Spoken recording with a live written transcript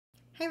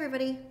Hey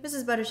everybody, this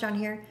is Bodechon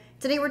here.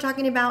 Today we're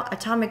talking about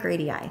atomic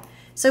radii.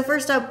 So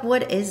first up,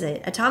 what is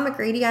it? Atomic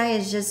radii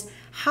is just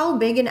how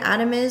big an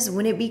atom is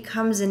when it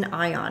becomes an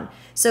ion.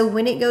 So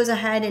when it goes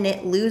ahead and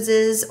it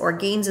loses or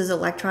gains its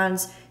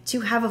electrons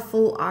to have a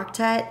full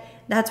octet,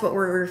 that's what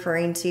we're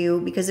referring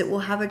to because it will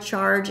have a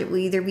charge. It will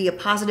either be a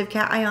positive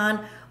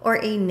cation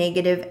or a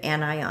negative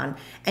anion,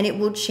 and it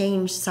will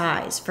change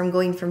size from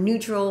going from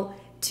neutral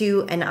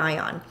to an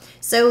ion.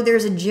 So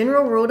there's a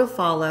general rule to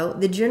follow.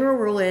 The general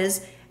rule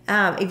is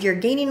if you're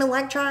gaining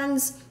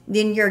electrons,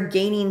 then you're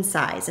gaining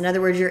size. In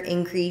other words, you're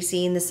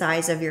increasing the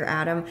size of your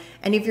atom.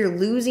 And if you're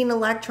losing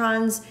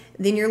electrons,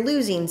 then you're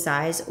losing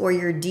size or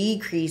you're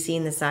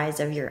decreasing the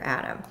size of your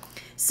atom.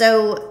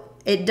 So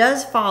it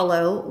does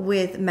follow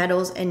with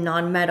metals and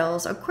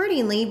nonmetals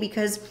accordingly,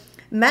 because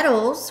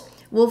metals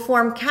will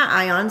form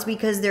cations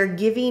because they're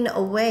giving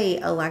away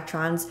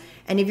electrons.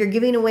 And if you're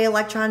giving away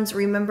electrons,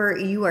 remember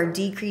you are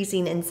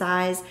decreasing in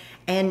size.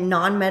 And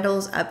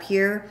nonmetals up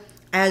here,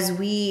 as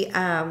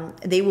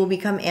they will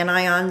become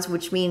anions,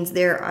 which means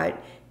they're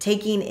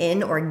taking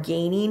in or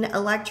gaining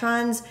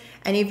electrons.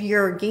 And if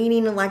you're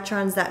gaining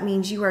electrons, that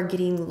means you are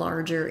getting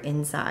larger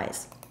in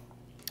size.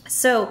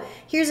 So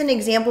here's an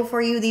example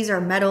for you. These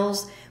are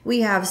metals. We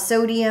have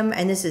sodium,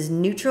 and this is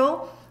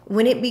neutral.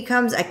 When it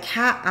becomes a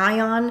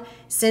cation,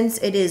 since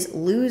it is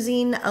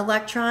losing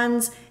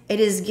electrons, it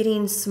is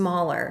getting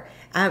smaller.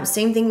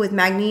 Same thing with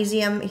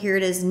magnesium. Here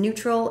it is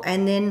neutral,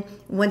 and then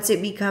once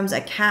it becomes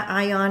a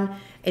cation,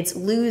 it's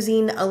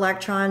losing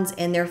electrons,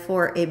 and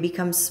therefore it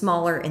becomes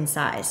smaller in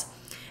size.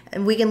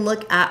 And we can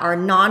look at our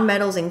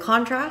nonmetals in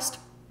contrast.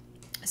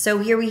 So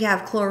here we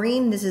have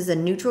chlorine. This is a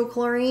neutral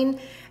chlorine.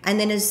 And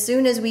then as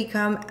soon as we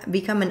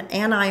become an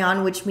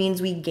anion, which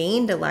means we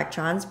gained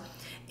electrons,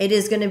 it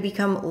is going to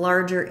become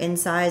larger in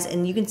size.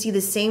 And you can see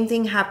the same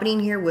thing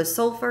happening here with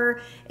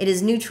sulfur. It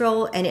is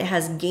neutral and it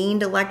has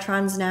gained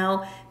electrons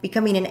now,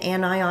 becoming an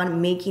anion,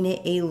 making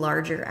it a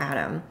larger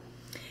atom.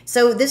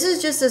 So this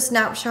is just a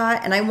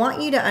snapshot, and I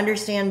want you to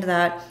understand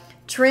that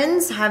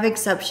trends have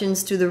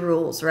exceptions to the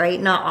rules, right?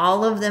 Not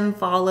all of them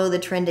follow the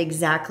trend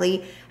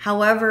exactly.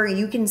 However,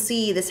 you can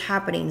see this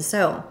happening.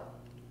 So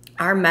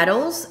our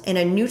metals in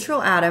a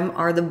neutral atom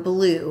are the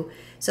blue.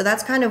 So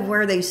that's kind of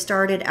where they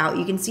started out.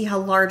 You can see how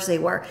large they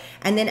were.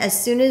 And then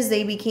as soon as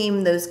they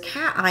became those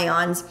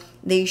cations,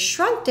 they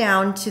shrunk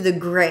down to the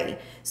gray.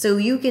 So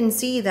you can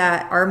see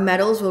that our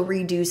metals will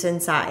reduce in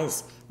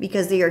size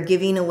because they are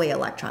giving away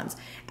electrons.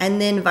 And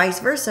then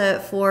vice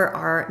versa for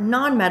our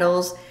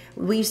nonmetals,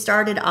 we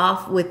started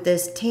off with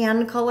this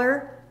tan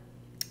color,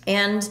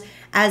 and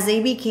as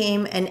they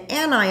became an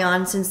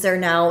anion, since they're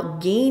now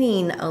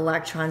gaining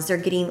electrons, they're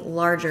getting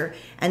larger,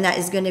 and that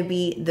is going to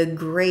be the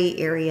gray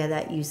area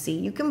that you see.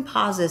 You can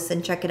pause this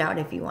and check it out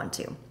if you want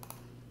to.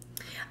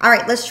 All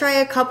right, let's try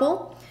a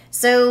couple.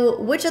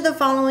 So which of the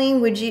following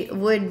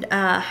would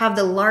have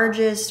the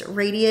largest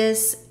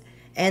radius?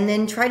 And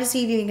then try to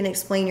see if you can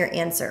explain your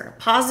answer.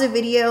 Pause the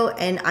video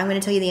and I'm going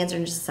to tell you the answer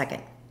in just a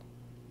second.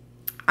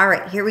 All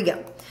right, here we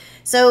go.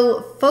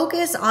 So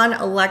focus on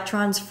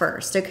electrons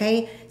first,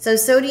 okay? So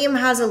sodium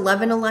has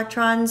 11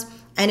 electrons,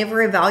 and if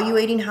we're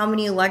evaluating how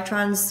many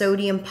electrons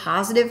sodium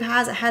positive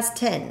has, it has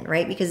 10,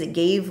 right? Because it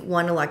gave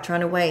one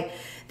electron away.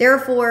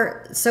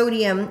 Therefore,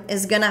 sodium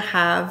is going to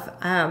have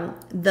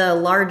the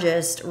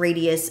largest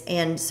radius,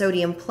 and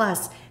sodium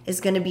plus is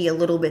going to be a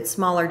little bit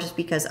smaller just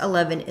because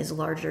 11 is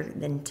larger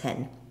than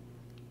 10.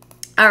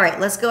 All right,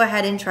 let's go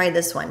ahead and try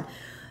this one.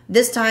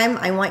 This time,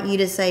 I want you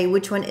to say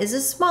which one is the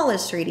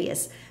smallest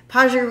radius.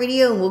 Pause your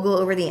video and we'll go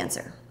over the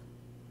answer.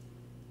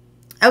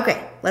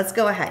 Okay, let's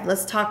go ahead.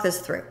 Let's talk this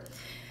through.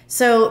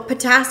 So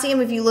potassium,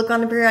 if you look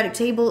on the periodic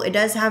table, it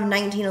does have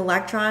 19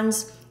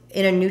 electrons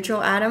in a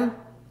neutral atom.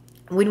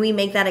 When we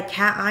make that a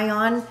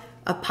cation,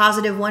 a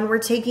positive one, we're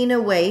taking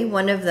away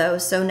one of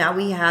those. So now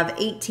we have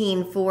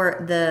 18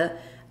 for the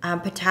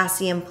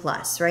potassium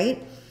plus,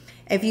 right?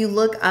 If you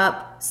look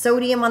up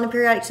sodium on the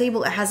periodic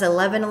table, it has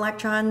 11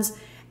 electrons,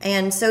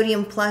 and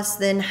sodium plus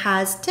then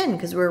has 10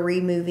 because we're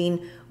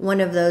removing one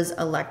of those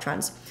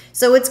electrons.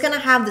 So it's going to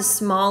have the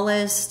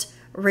smallest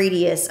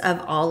radius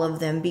of all of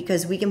them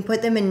because we can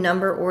put them in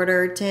number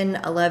order. 10,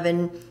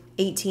 11,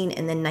 18,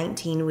 and then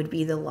 19 would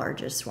be the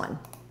largest one.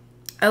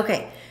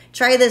 Okay,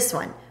 try this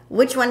one.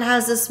 Which one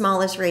has the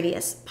smallest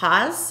radius?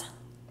 Pause.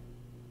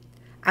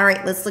 All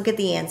right, let's look at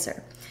the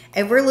answer.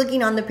 If we're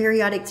looking on the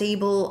periodic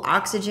table,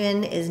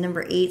 oxygen is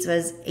number 8, so it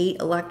has 8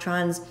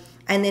 electrons.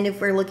 And then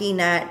if we're looking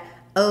at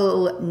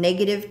O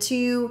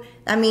 -2,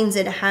 that means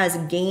it has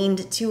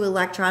gained 2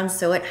 electrons,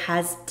 so it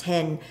has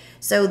 10.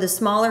 So the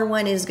smaller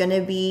one is going to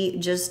be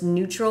just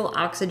neutral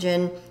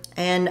oxygen,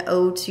 and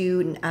O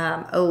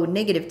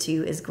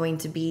 -2 is going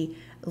to be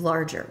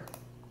larger.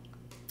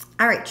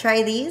 All right,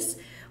 try these.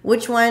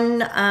 Which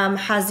one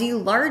has the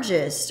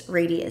largest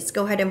radius?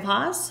 Go ahead and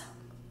pause.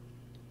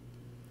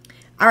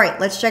 All right,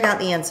 let's check out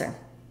the answer.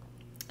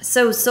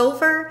 So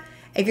sulfur,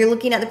 if you're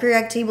looking at the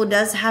periodic table,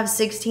 does have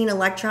 16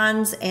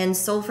 electrons, and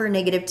sulfur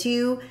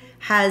 -2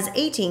 has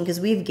 18 because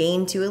we've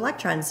gained 2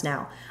 electrons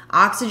now.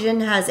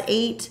 Oxygen has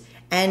 8,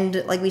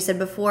 And like we said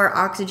before,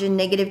 oxygen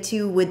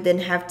 -2 would then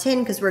have 10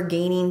 because we're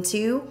gaining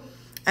 2.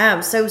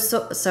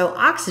 So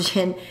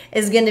oxygen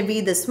is going to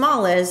be the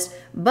smallest,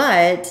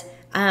 but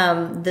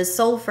the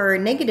sulfur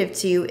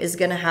 -2 is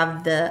going to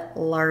have the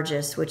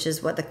largest, which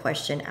is what the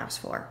question asked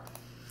for.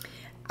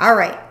 All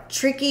right,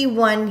 tricky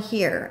one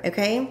here,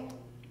 okay?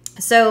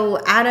 So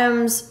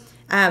atoms,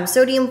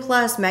 sodium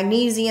plus,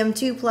 magnesium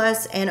 2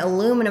 plus, and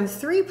aluminum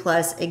 3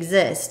 plus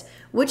exist.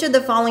 Which of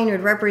the following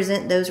would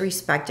represent those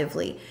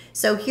respectively?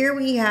 So here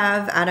we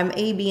have atom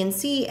A, B, and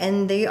C,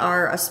 and they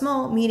are a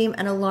small, medium,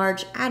 and a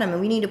large atom,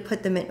 and we need to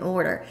put them in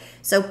order.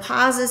 So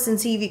pause this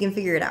and see if you can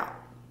figure it out.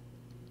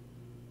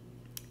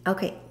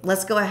 Okay,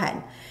 let's go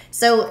ahead.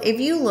 So if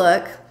you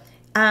look,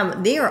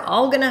 they are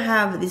all going to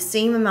have the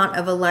same amount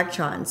of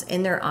electrons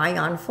in their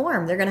ion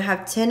form. They're going to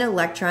have 10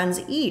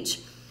 electrons each.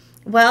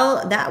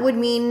 Well, that would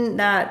mean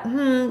that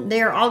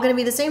they are all going to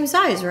be the same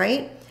size,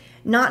 right?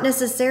 Not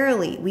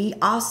necessarily. We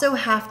also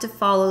have to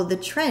follow the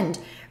trend.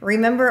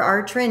 Remember,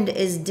 our trend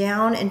is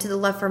down and to the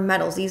left for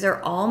metals. These are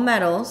all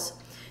metals,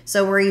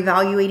 so we're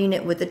evaluating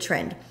it with the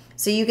trend.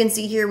 So you can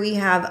see here we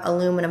have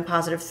aluminum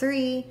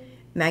 +3,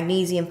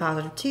 magnesium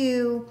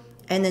 +2,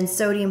 and then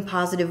sodium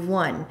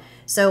 +1.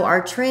 So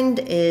our trend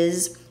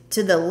is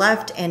to the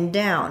left and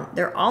down.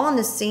 They're all in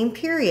the same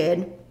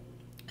period,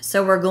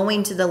 so we're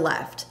going to the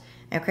left.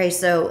 Okay,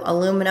 so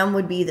aluminum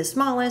would be the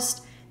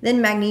smallest, then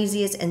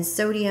magnesium and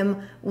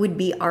sodium would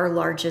be our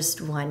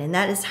largest one. And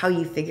that is how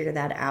you figure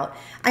that out.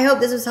 I hope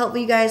this was helpful,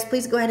 you guys.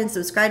 Please go ahead and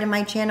subscribe to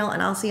my channel,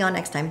 and I'll see you all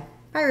next time.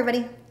 Bye,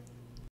 everybody.